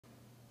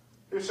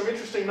with some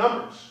interesting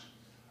numbers.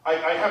 I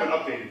haven't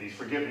updated these,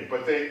 forgive me,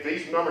 but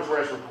these numbers were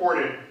as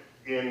reported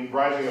in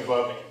Rising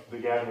Above the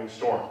Gathering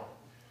Storm.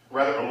 A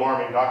rather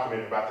alarming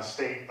document about the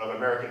state of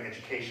American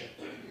education,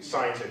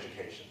 science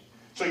education.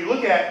 So you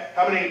look at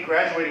how many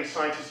graduating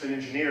scientists and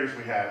engineers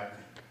we have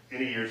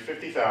in a year,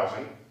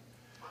 50,000.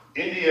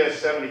 India,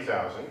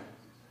 70,000.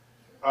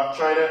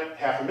 China,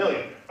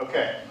 500,000.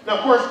 Okay. Now,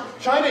 of course,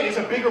 China is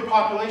a bigger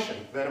population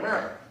than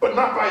America, but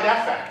not by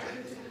that factor.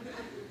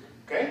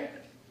 Okay?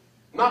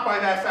 Not by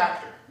that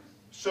factor.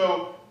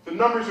 So the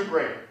numbers are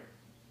great.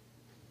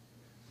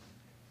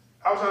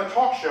 I was on a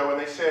talk show and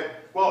they said,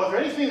 well, is there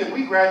anything that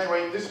we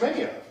graduate this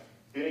many of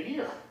in a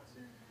year?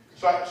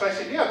 So I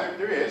said, yeah,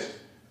 there is.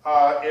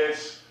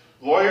 It's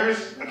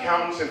lawyers,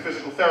 accountants, and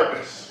physical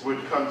therapists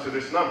would come to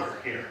this number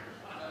here.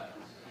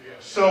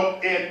 So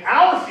in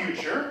our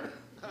future,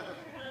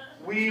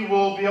 we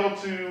will be able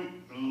to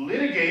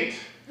litigate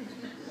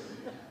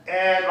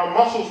and our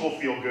muscles will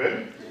feel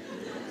good,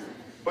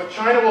 but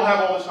China will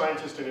have all the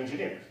scientists and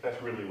engineers.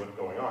 That's really what's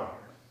going on here.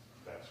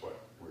 That's where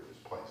this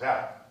plays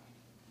out.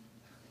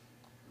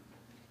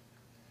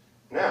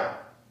 Now,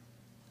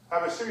 I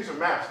have a series of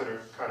maps that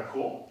are kind of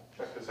cool.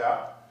 Check this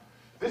out.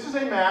 This is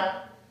a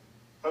map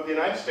of the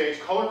United States,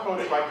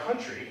 color-coded by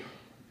country,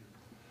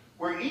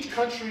 where each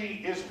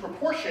country is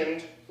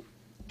proportioned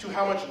to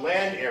how much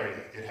land area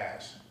it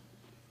has.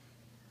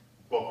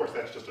 Well, of course,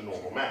 that's just a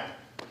normal map.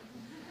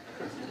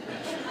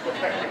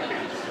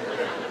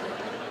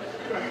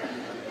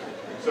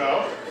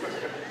 So,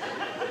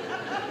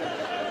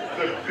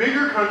 the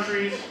bigger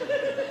countries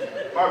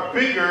are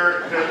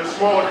bigger than the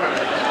smaller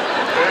countries.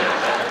 Okay?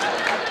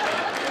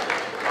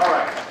 All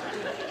right.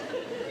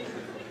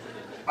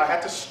 I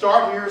had to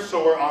start here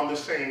so we're on the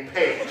same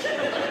page.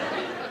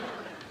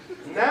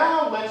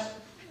 Now let's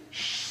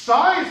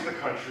size the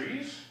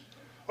countries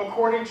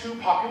according to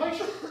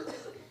population.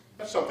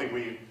 That's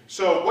something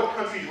so what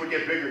countries would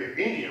get bigger? If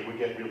India would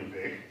get really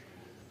big,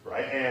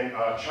 right? And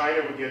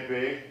China would get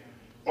big.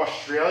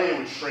 Australia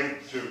would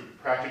shrink to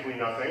practically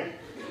nothing.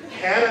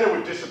 Canada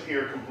would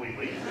disappear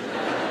completely.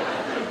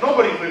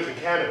 Nobody lives in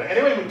Canada.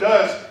 Anyone who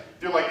does,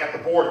 they're like at the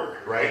border,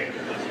 right?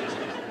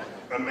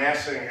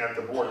 Amassing at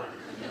the border.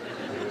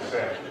 It's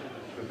sad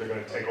that they're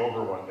going to take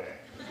over one day.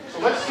 So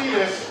let's see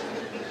this.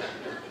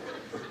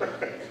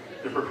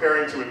 They're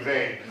preparing to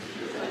invade.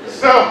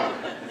 So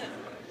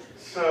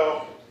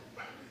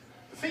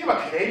the thing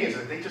about Canadians is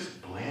that they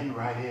just blend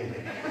right in.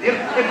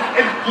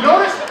 And you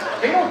notice,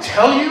 they don't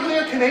tell you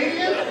they're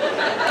Canadian.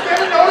 You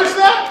ever notice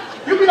that?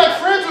 You'll be like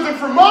friends with them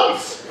for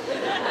months.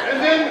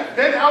 And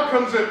then out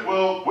comes it,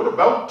 well, what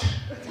about?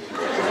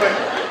 It's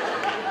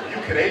like,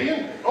 you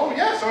Canadian? Oh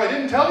yeah, so I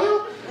didn't tell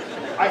you?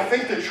 I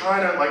think they're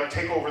trying to like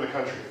take over the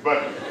country,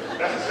 but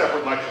that's a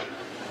separate lecture.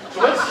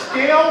 So let's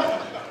scale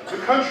the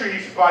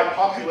countries by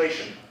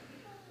population.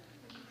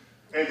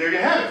 And there you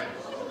have it.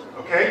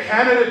 Okay,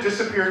 Canada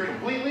disappeared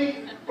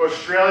completely.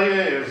 Australia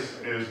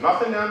is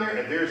nothing down there,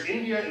 and there's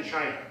India and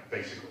China,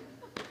 basically.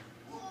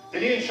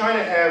 India and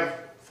China have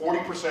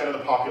 40% of the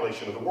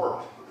population of the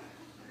world.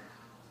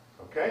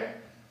 Okay?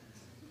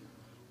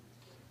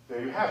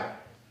 There you have it.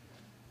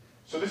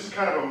 So this is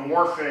kind of a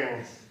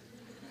morphing,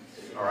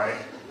 all right,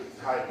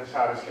 how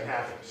this can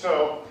happen.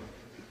 So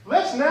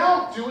let's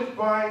now do it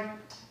by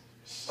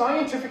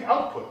scientific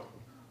output,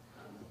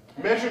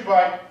 measured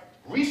by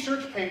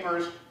research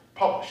papers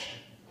published.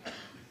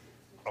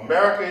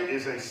 America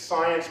is a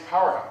science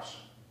powerhouse.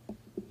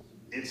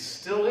 It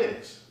still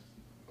is.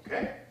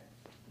 Okay?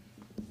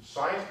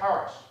 Science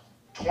powerhouse.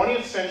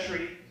 20th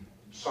century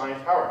science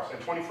powerhouse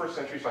and 21st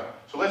century science.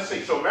 So let's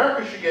see. So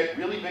America should get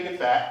really big at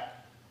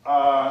that.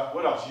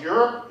 What else?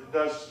 Europe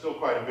does still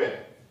quite a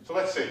bit. So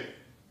let's see.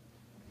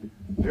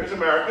 There's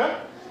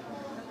America.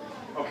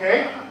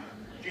 Okay?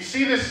 Do you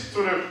see this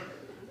sort of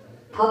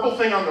purple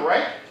thing on the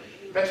right?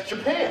 That's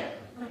Japan.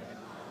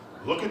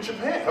 Look at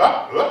Japan.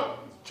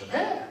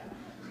 Japan.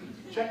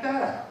 Check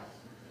that out.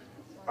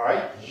 All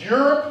right,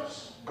 Europe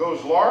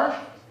goes large.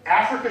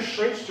 Africa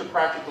shrinks to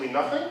practically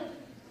nothing.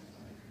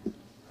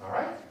 All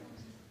right.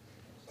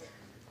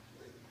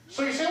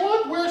 So you say,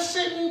 well, we're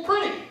sitting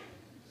pretty.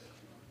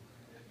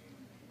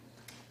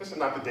 This is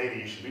not the data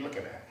you should be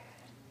looking at.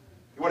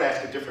 You want to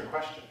ask a different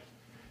question.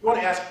 You want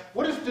to ask,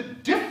 what is the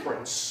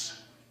difference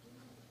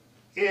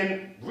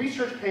in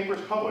research papers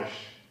published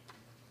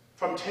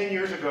from 10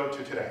 years ago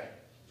to today?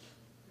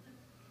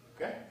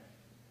 Okay?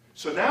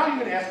 So now you're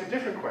going to ask a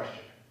different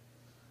question.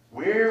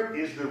 Where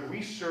is the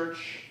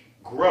research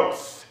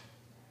growth?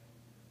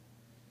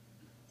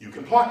 You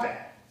can plot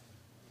that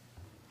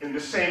in the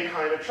same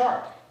kind of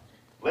chart.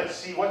 Let's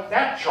see what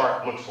that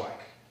chart looks like.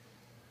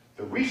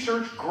 The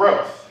research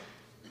growth.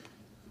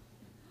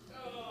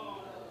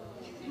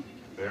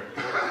 There.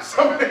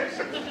 Somebody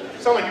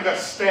sound like you got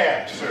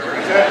stabbed, sir.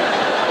 Is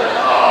that?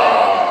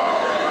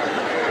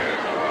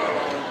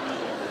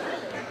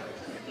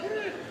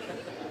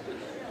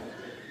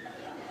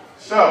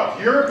 So,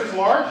 Europe is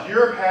large.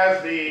 Europe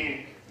has the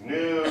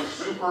new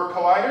super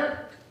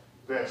collider.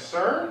 That's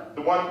CERN,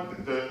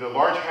 the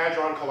Large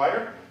Hadron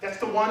Collider. That's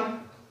the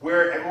one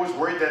where everyone was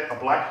worried that a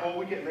black hole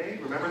would get made.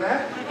 Remember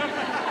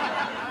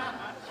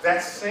that?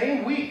 That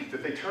same week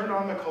that they turned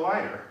on the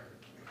collider,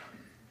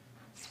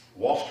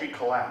 Wall Street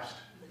collapsed.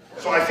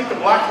 So I think the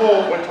black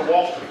hole went to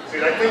Wall Street.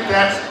 See, I think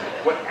that's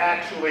what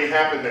actually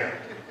happened there.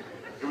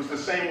 It was the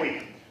same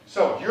week.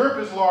 So Europe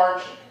is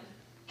large,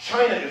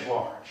 China is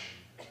large,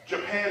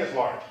 Japan is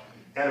large,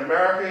 and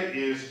America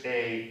is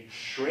a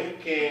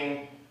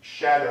shrinking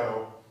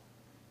shadow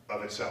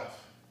of itself.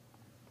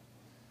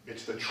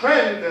 It's the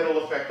trend that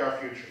will affect our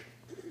future,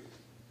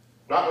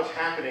 not what's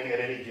happening at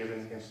any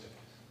given instant.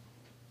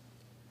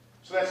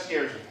 So that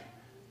scares me.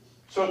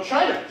 So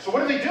China, so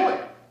what are they doing?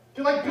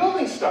 They're like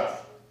building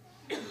stuff.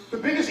 The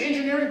biggest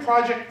engineering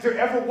project there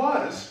ever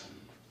was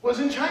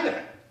in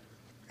China.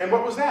 And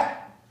what was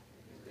that?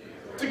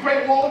 The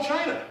Great Wall of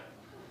China.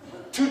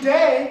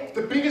 Today,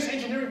 the biggest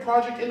engineering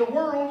project in the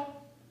world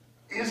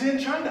is in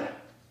China.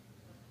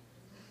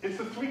 It's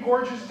the Three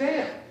Gorges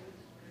Dam.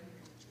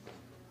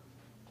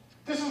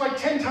 This is like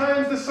 10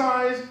 times the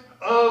size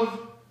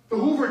of the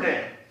Hoover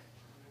Dam.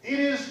 It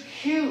is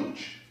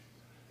huge.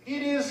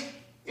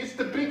 It's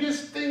the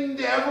biggest thing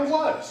there ever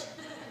was.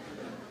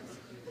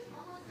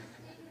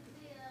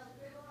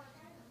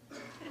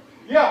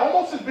 Yeah,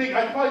 almost as big,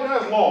 probably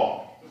not as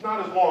long. It's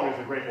not as long as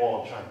the Great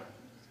Wall of China.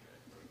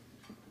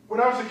 When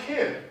I was a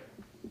kid,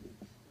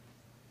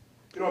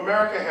 you know,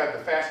 America had the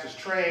fastest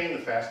train,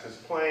 the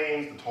fastest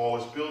planes, the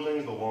tallest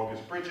buildings, the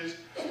longest bridges.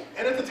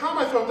 And at the time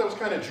I thought that was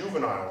kind of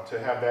juvenile to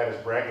have that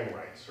as bragging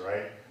rights,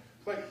 right?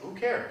 It's like, who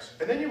cares?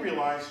 And then you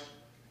realize,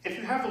 if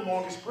you have the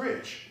longest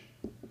bridge,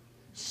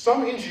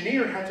 some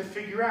engineer had to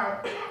figure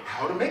out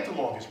how to make the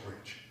longest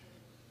bridge.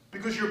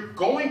 Because you're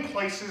going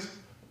places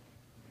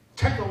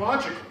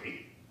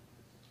technologically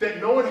that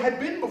no one had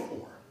been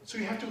before. So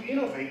you have to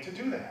innovate to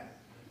do that.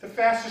 The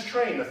fastest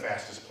train, the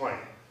fastest plane.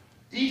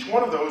 Each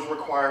one of those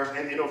requires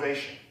an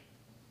innovation.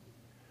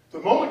 The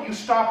moment you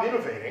stop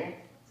innovating,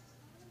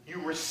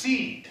 you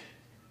recede.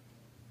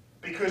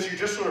 Because you're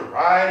just sort of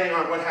riding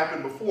on what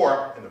happened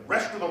before, and the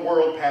rest of the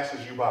world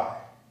passes you by.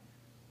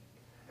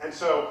 And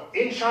so,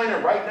 in China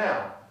right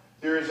now,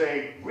 there is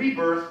a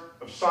rebirth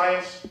of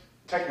science,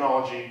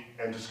 technology,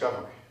 and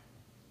discovery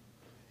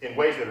in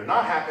ways that are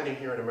not happening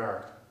here in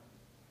America.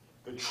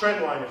 The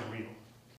trend line is real.